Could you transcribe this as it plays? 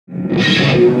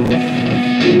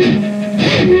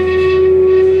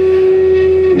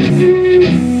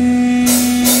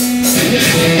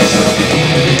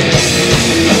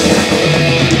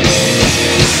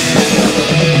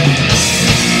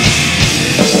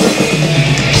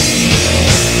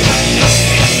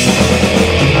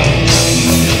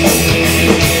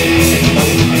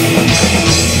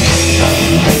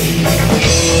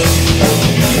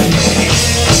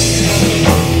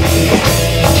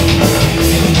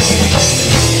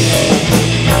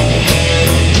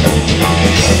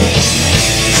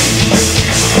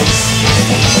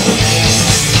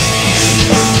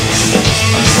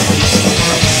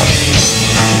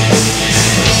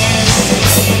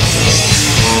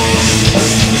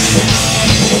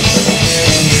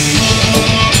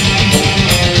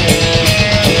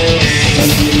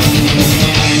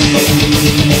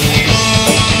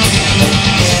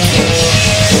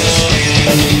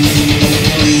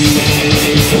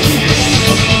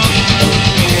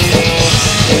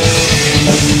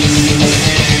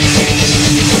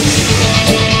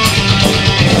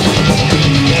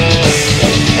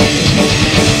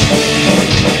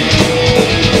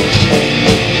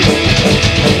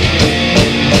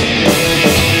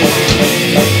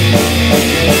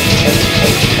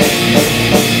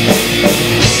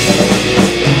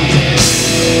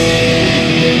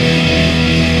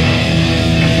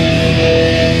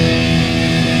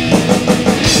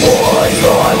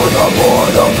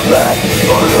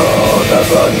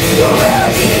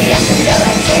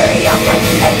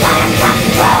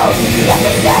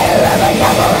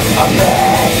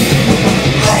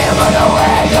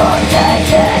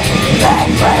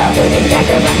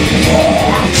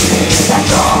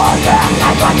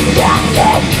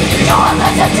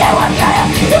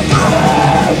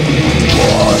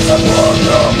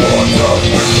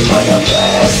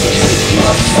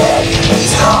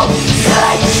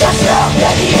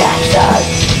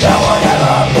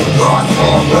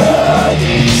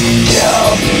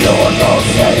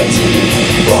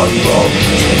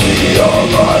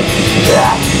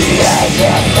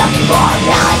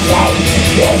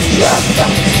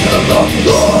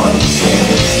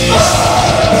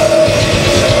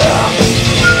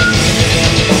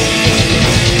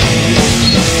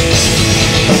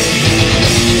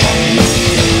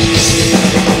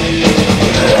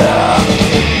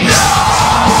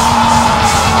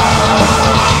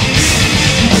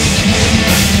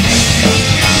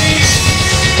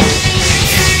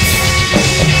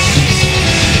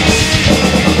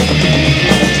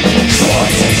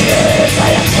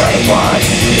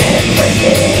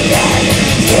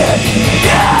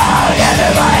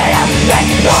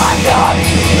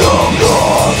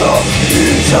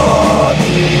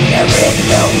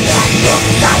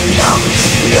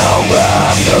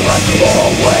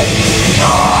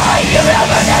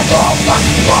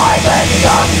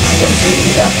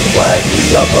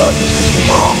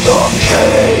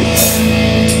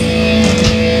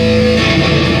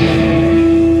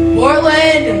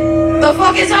Portland! The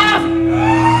fuck is up?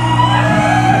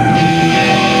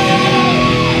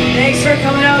 Thanks for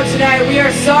coming out tonight. We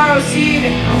are Sorrowseed.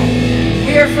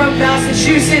 We are from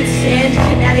Massachusetts and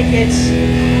Connecticut.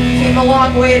 Came a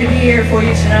long way to be here for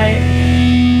you tonight.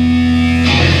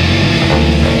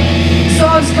 The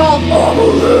song's called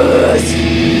Obelisk.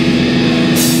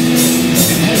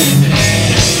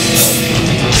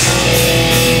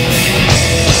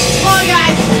 Come on,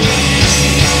 guys.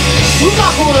 Move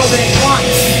up a little bit. Come on.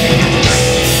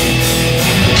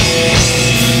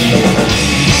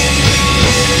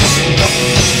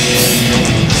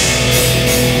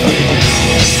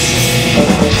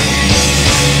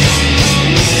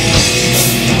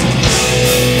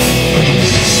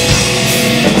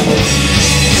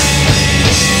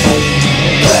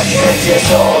 Just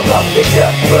hold up the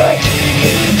break.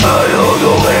 I don't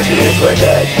know where it is with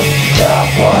it. The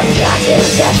poor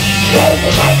catches that made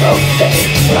the microphone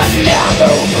run down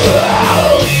the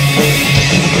road.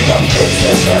 The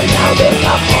business are now been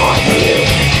upon you.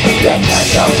 Get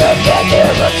yourself the bed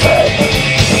never take.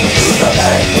 To the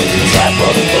bank,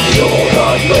 example of the old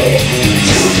ugly.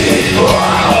 To be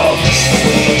proud.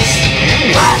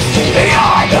 Left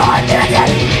behind on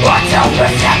it. What's up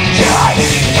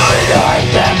perception?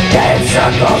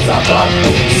 Circles of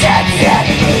obsession,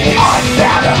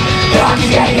 unfathom,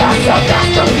 conscious of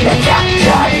custom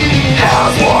deception.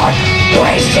 Hell's one,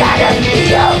 we shatter the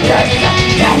others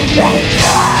and clarity,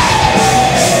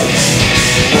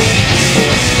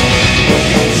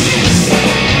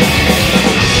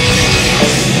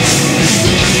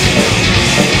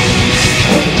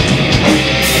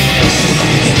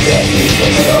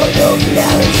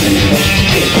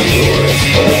 in your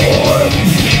form.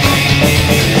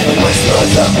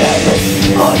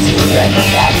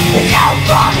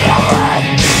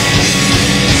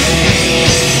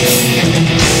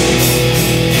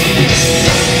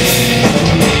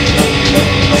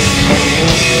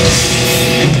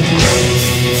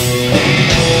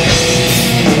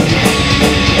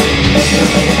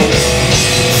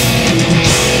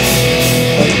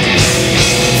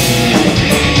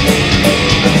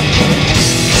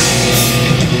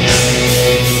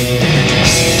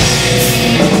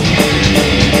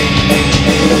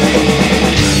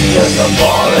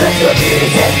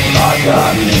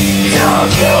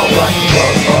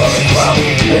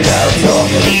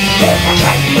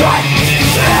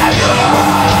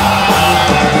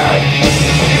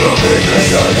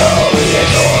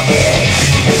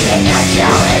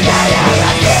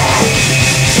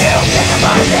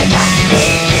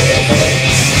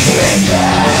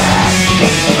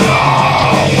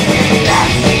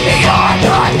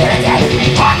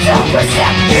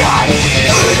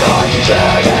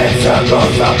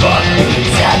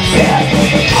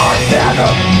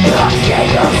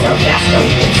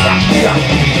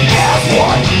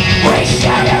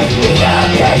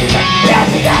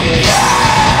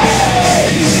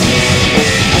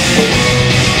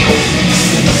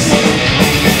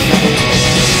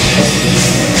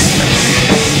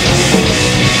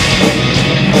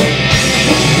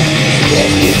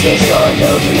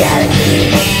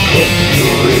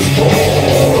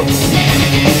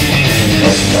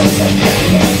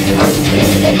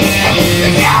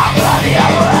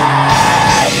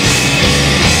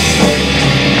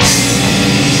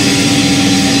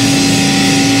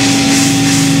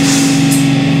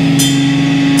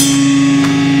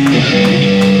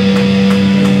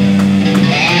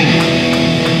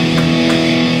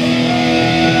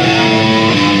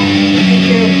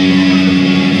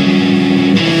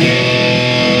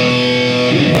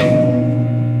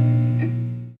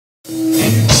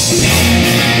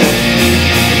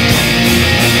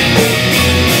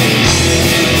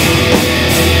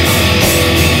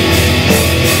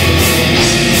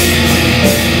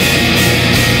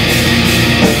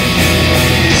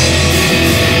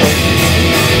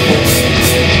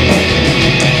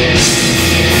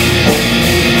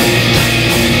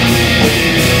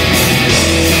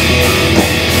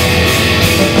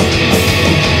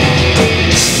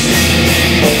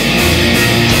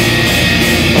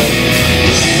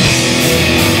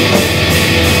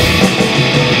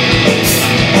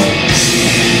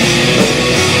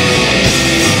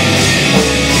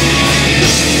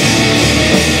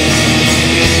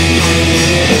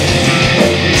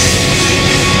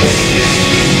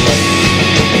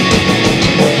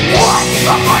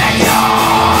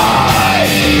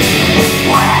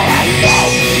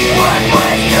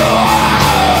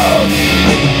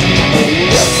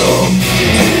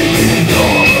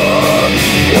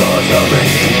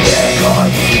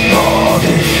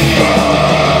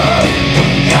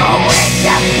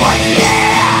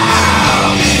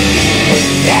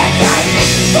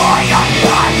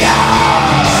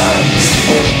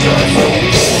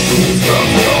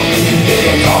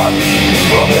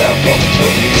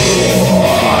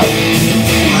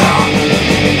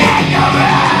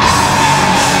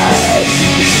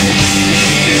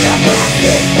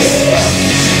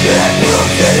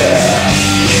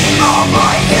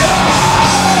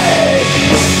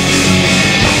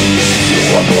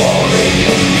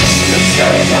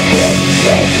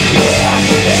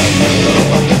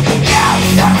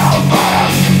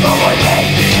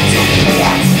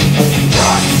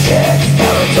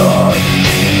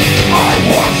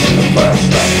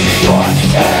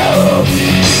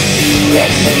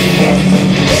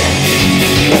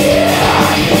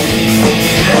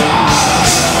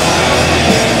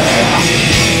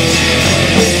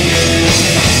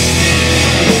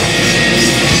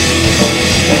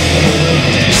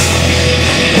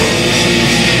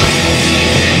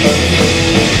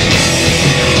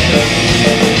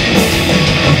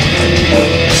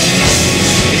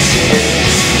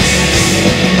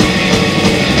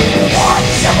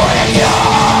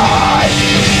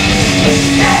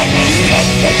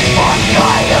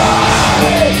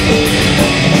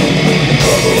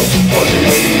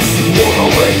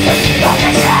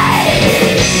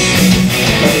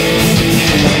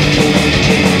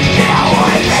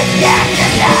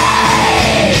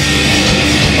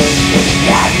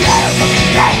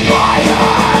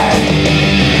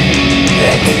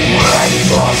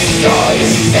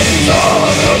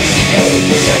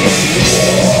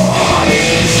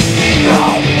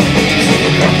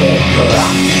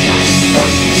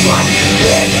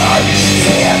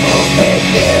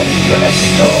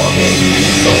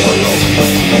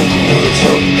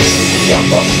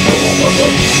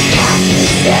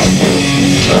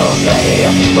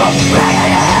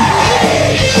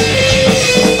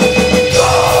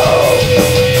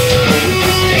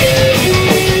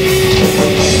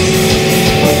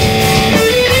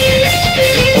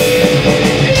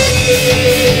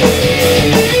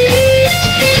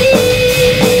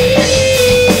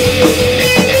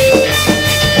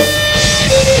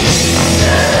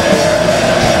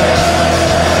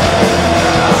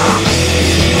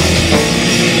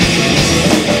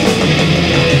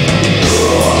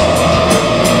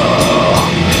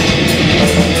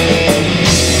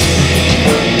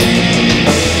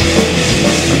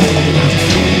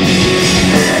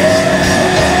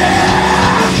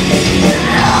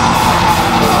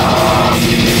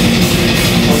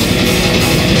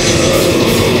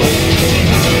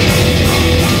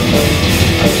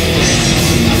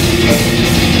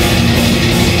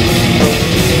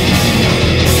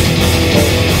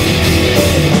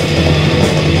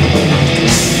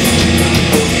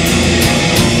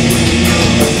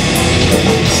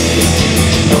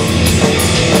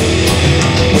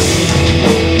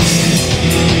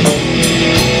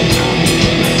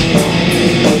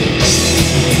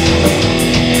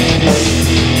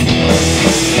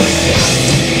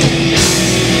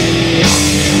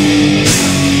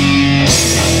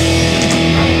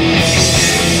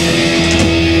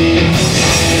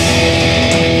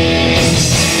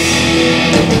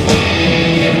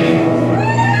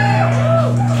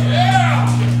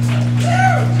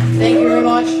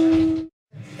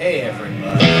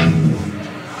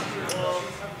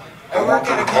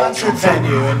 concert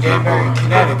venue in Danbury,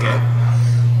 Connecticut.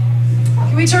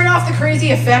 Can we turn off the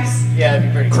crazy effects? Yeah, it'd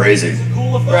be pretty Crazy.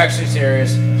 cool. We're actually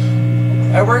serious.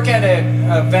 I work at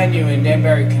a venue in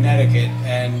Danbury, Connecticut,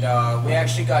 and we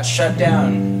actually got shut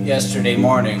down yesterday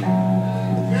morning.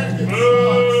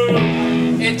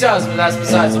 It does, but that's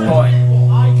besides the point.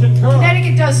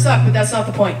 Connecticut does suck, but that's not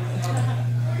the point.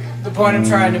 The point I'm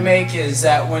trying to make is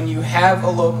that when you have a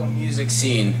local music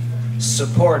scene,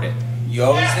 support it. You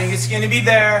always think it's going to be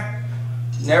there,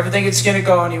 never think it's going to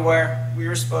go anywhere. We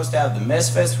were supposed to have the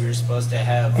Misfits, we were supposed to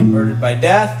have Murdered by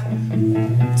Death.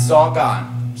 It's all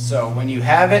gone. So when you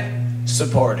have it,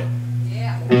 support it.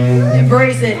 Yeah.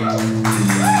 Embrace it.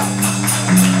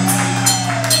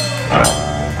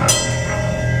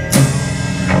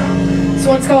 This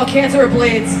one's called Cancer of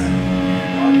Blades.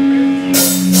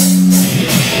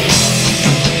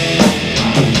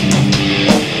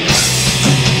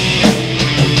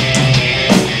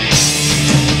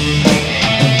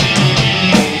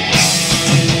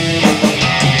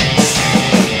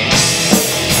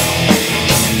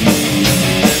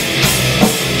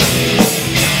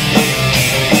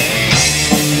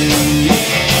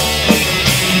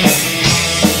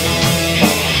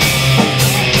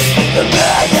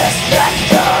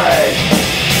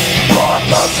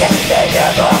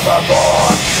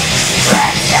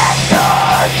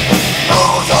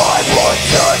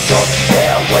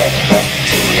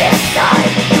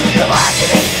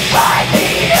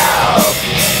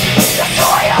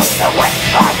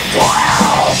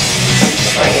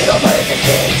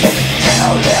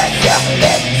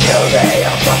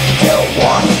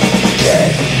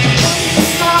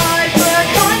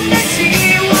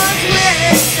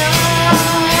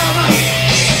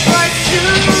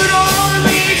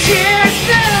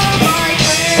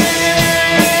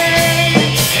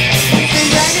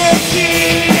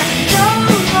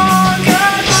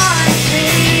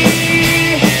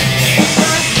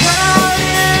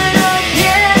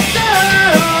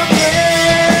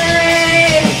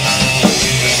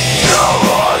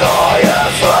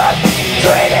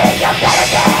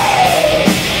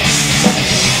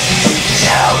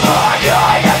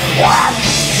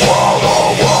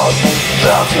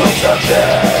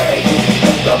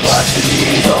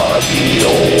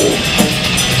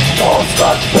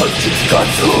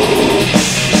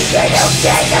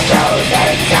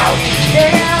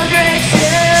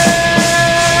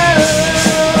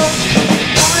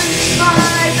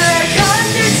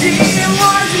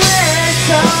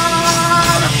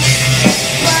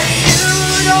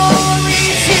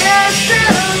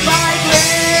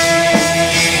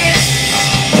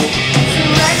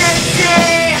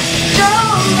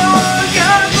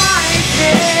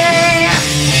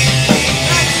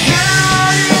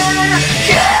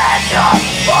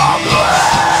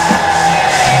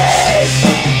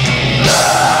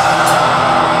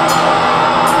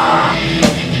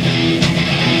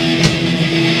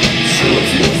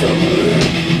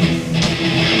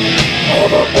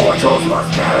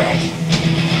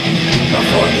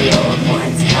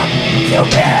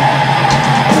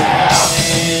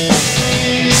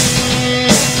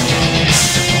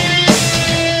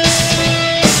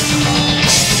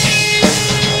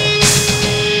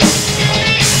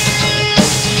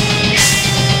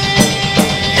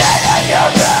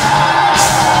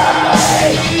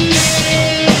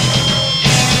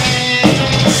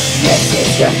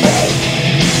 your fate.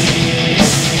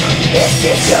 This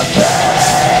is your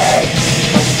fate.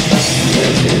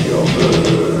 This is your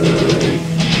fate.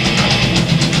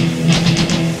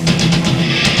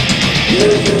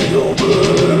 This is your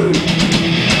fate.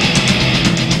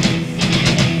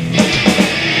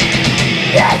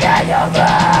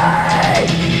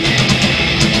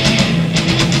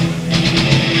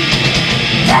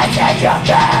 This is your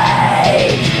fate.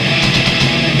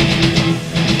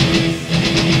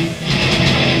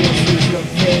 This is your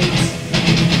fate.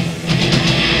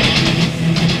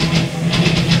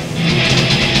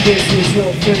 This is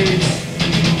your fate.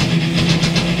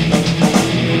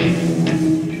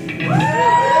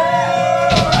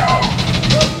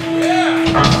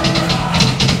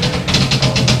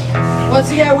 Once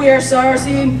again, we are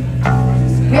Sorrowseed.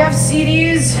 We have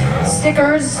CDs,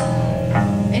 stickers,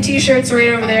 and t-shirts right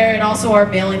over there, and also our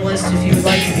mailing list if you would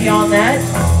like to be on that.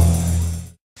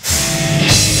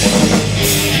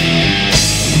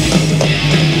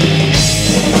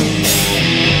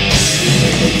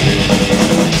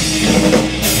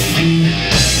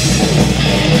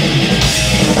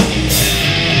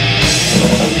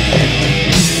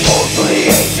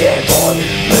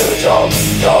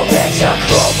 Don't let your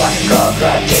cruel but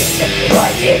contradiction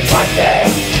right in my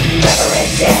face.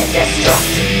 Reverence and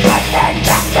destruction, right hand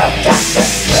back the doctor.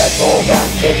 Red bull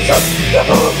condition, the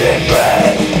moving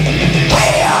brain. We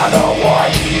are the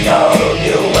ones who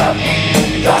you up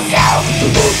yourself.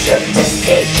 Motion to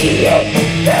satiate,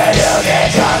 better than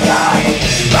online.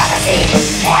 Prophecy,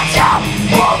 watch out,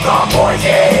 walk on poison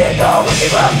in the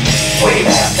wishing well. We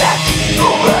have that, who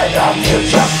are the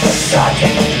future, the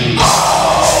subject.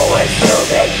 Oh, it's still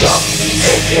they come,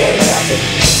 thinking that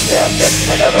it's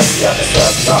the mercy of the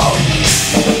circle.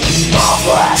 All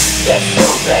black, it's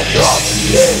still they come,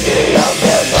 thinking of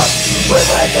their love. We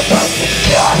make the first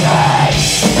discovery.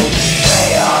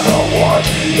 They are the ones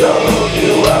who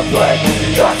you have put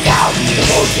yourself. The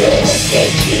motion is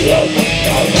satiate,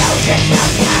 they know just not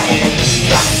time.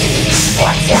 Prophecy,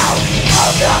 watch out,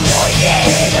 of the poison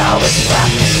in the wishing well.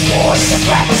 More than the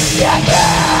breath, the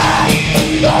breath.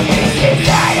 Love is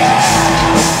inside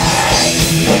us.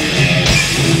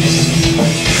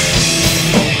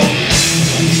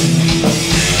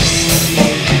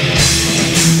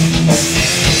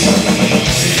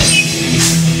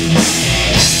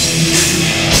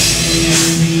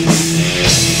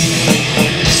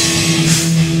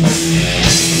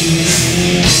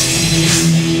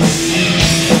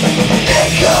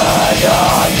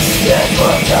 This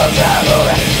world of travel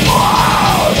and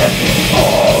wild and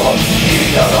all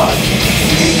ignorant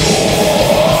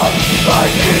before I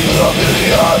think of the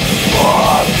earth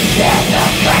more than the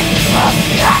strength of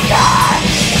Satan.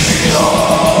 Oh,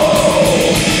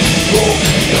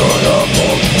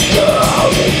 beautiful,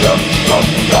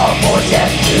 the vortex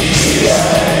to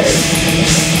create.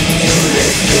 To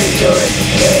listen to its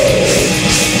pain,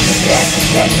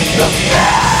 let's look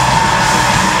back.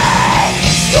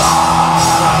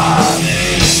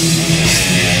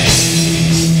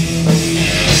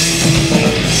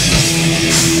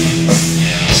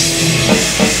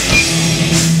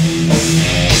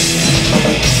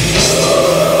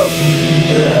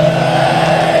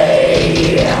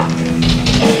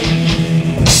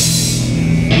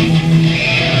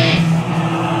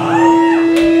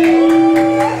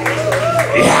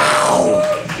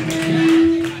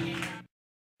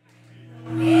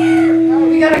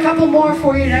 More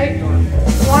for you tonight. I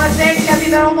want to thank Heavy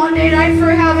Metal Monday Night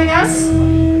for having us.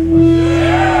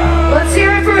 Let's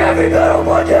hear it for Heavy Metal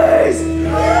Mondays.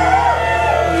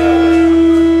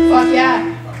 Fuck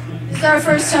yeah. This is our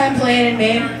first time playing in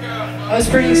Maine. I was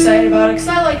pretty excited about it because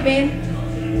I like Maine.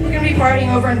 We're going to be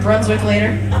partying over in Brunswick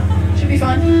later. Should be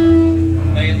fun.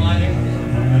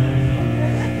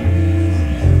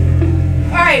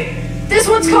 Alright, this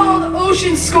one's called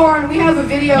Ocean Scorn. We have a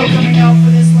video coming out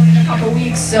for this one in a couple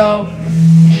weeks, so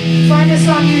find us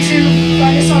on YouTube,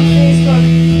 find us on Facebook.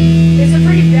 It's a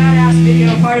pretty badass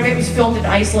video. Part of it was filmed in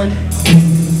Iceland.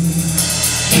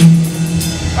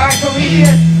 Alright,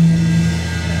 Prometheus.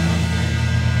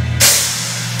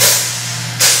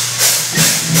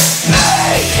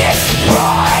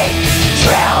 Pride,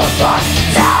 trails on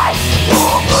side,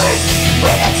 movers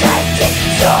with a giant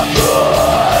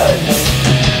suburb.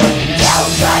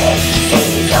 Giant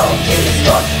seasonal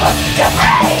peaceful of the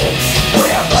brain.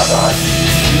 We're brothers,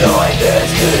 knowing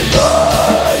this good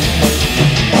blood.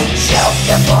 Shelf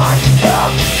upon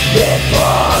them, with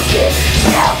bucket,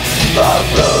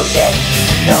 self-pollution,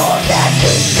 know that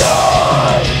the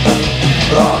sun.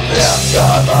 From them,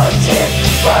 the tip,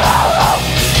 for all of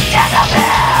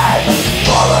disappeared.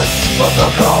 Fallen from the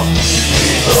cold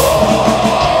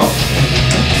evil.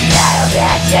 Now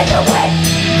that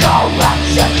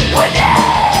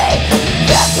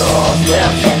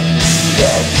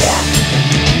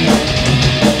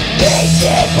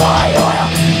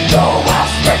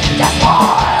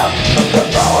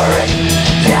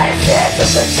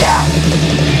attack.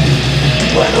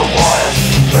 When the waters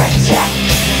protect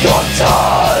your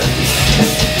tongue,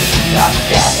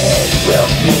 then it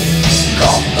will be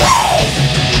complete.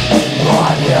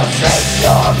 One will trace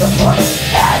your report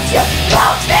as you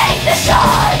both face the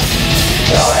sun.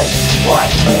 Knowing what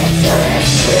cancer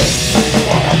is free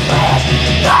and a plan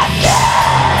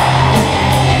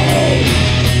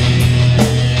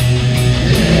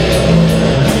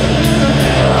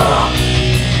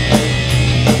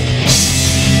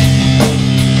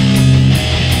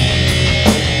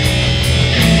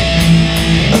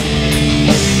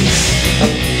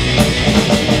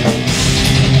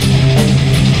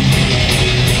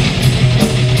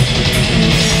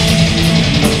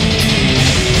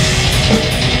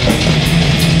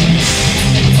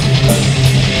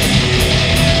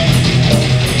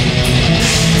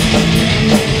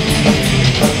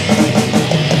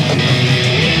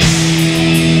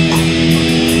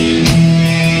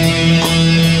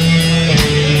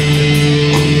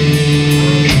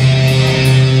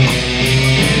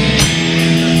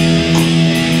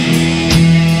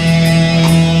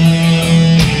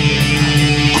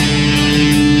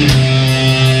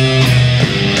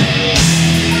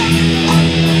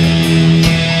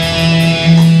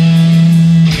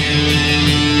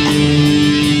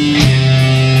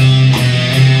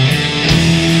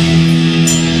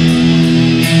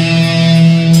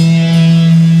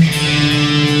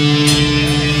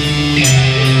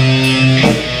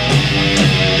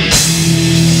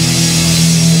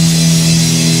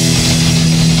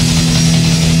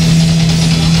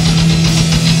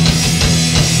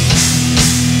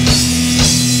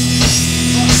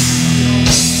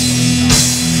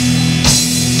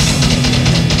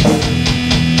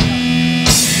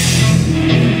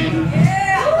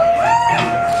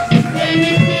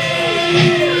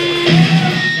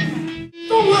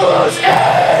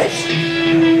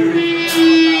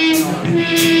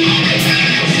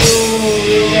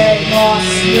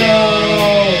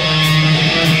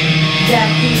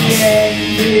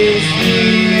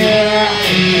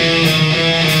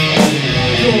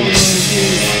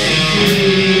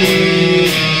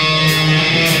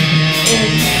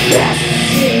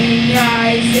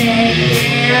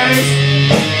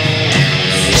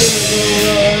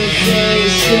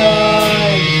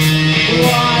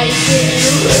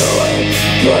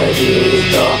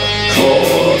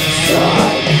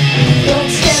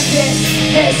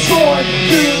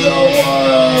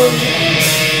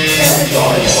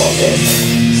nothing.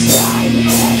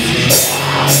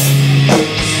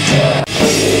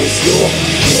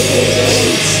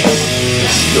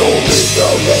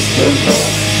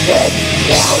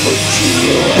 I'm a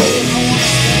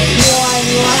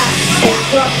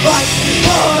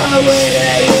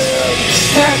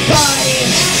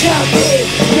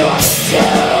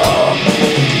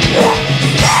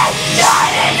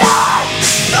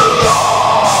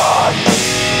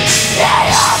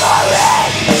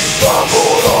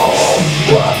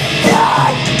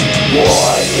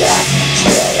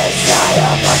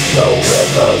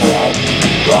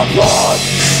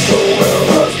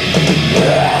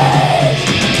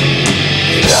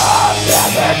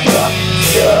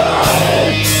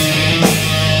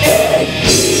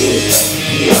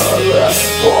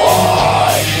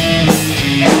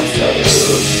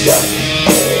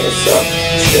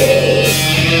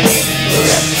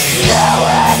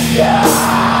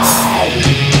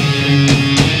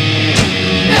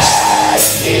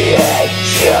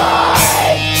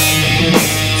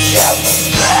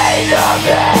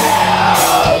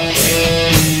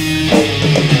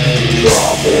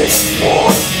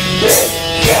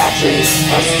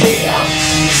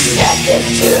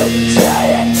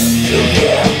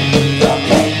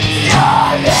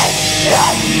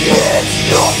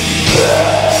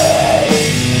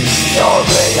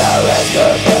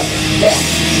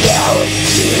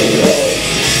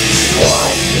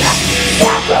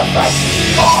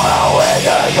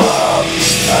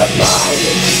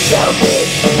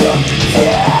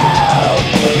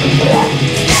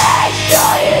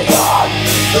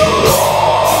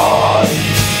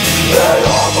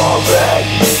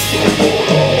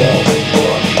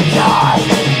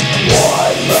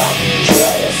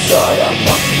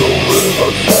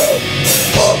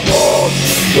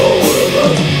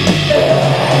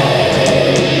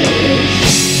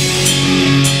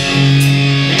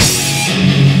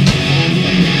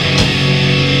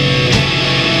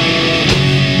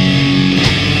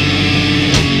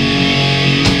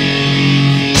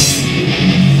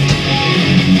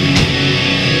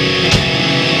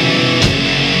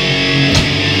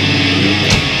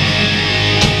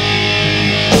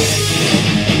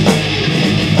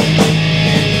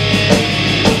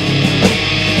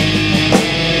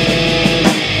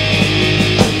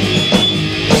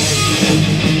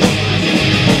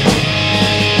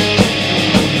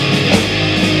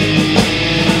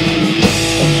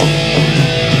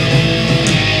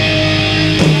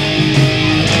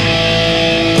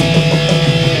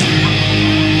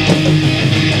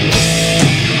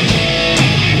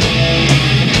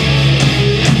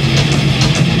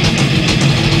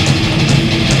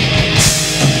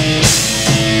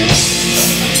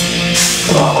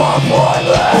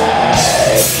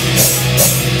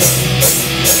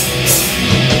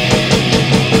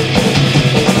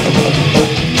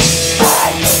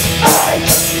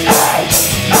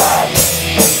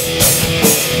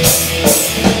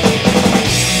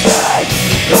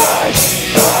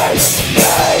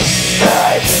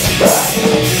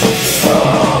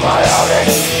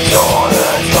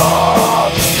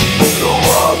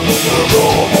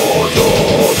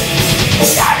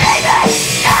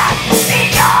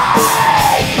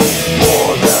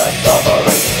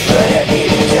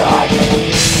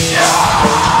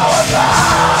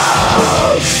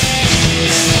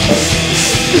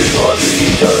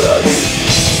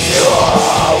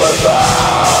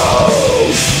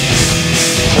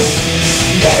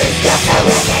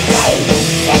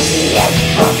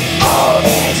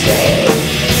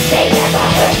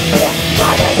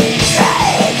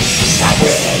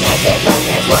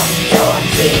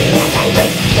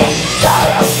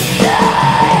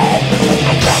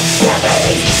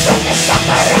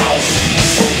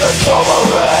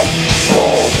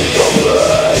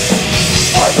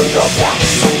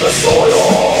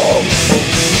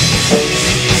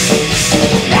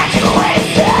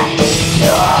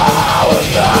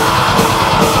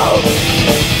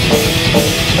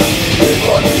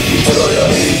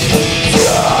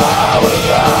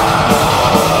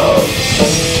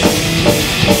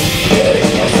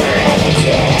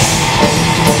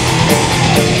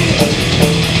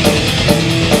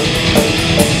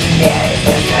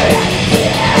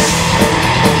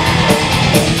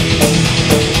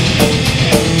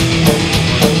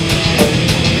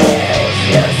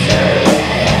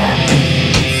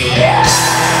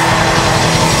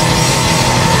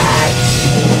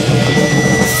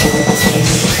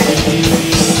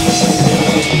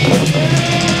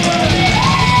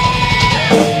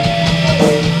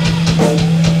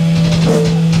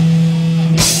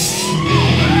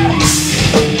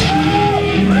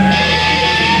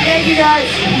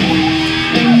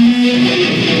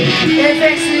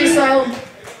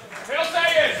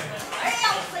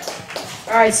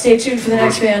Alright, stay tuned for the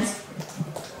next band.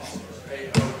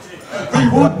 We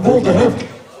wouldn't want to have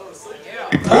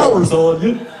powers on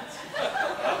you.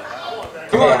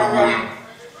 Come on, everybody.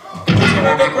 Let's give them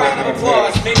a big round of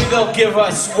applause. Maybe they'll give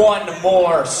us one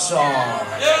more song.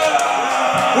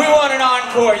 We want an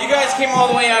encore. You guys came all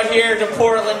the way out here to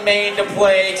Portland, Maine to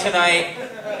play tonight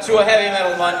to a Heavy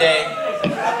Metal Monday.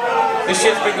 This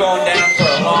shit's been going down for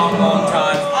a long, long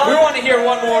time. We want to hear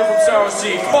one more from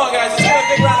Sorrowseed. Come on, guys. Let's give a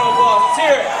big round of applause. Let's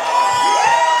hear it.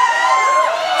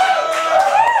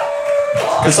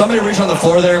 Could somebody reach on the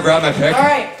floor there and grab my pick?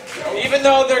 Alright. Even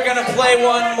though they're gonna play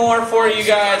one more for you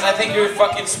guys, I think you're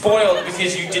fucking spoiled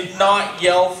because you did not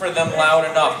yell for them loud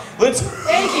enough. Let's.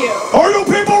 Thank you. Are you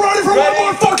people ready for one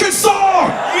more fucking song?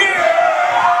 Yeah!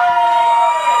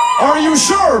 Are you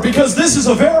sure? Because this is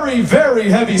a very, very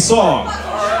heavy song.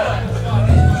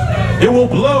 It will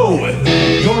blow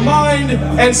your mind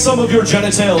and some of your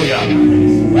genitalia.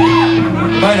 You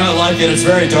might not like it, it's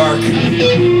very dark.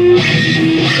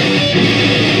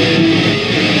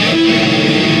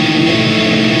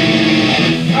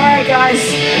 Alright guys,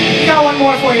 we got one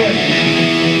more for you.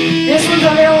 This one's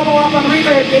available up on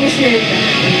Reverb Nation.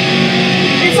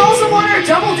 It's also on our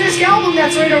double disc album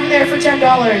that's right over there for $10.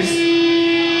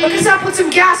 Look us up with some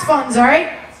gas funds,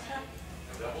 alright?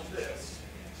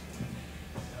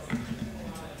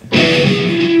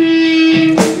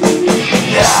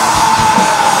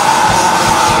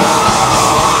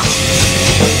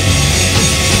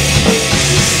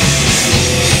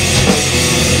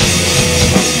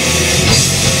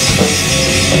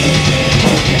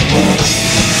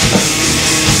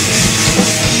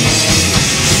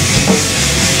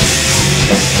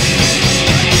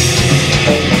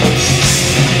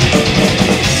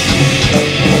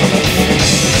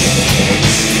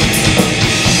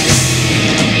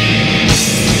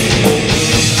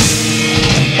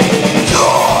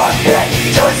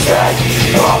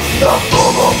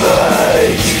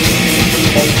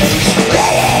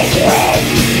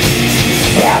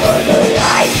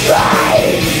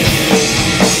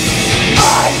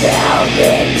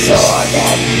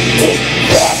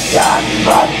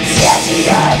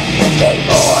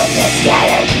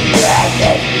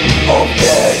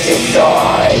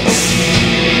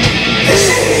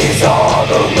 These are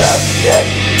the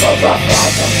remnants of a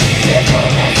phantom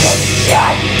civilization.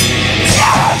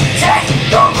 Terror takes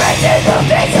the rest in the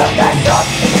face of the sun.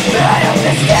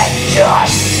 Manifestation.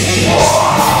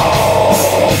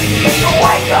 Whoa!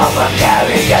 Wake up and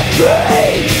carry the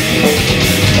pain.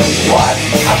 What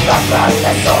about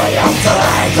the soil to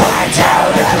life and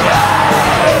terror?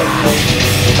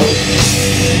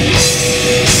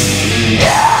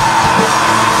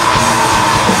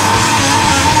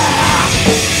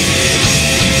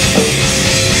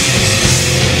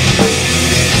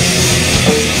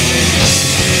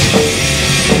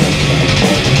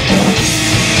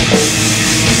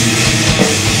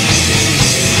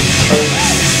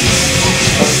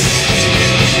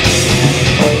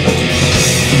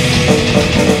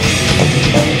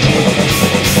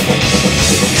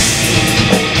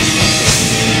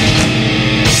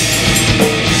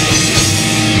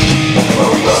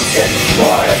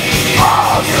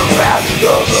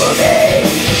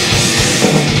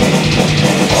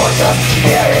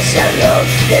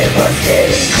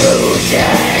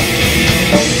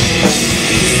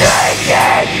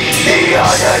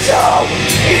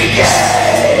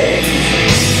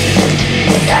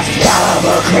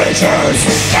 Creatures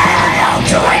stand out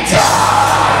to enter.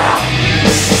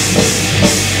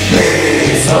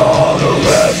 These are the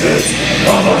remnants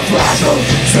of a fragile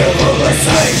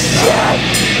civilization.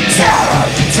 Terror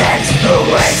takes the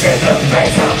weight in the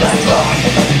face of the sun.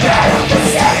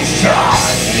 Manifestation.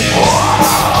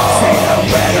 See the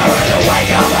winner in the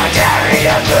wake of a carry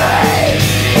the pain.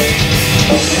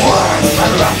 Words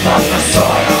that rough up the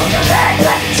soil to make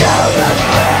the children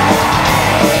rain.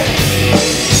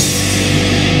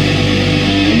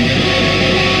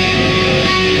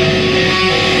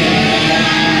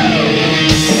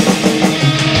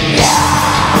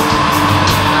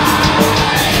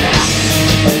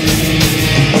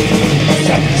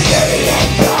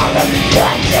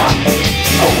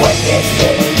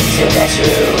 To the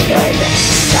true name,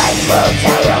 time for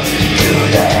terror to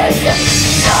the end.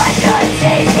 So I don't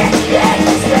take it back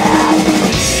as well.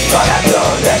 But I know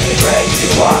that the breaks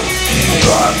you up.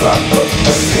 From the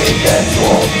freedom's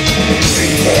wall.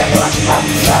 Freezing a blood of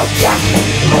smoke.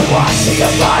 I'm watching the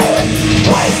violence.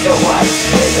 Waste away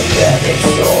with the burning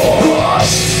sword.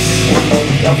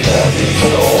 The burning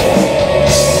sword.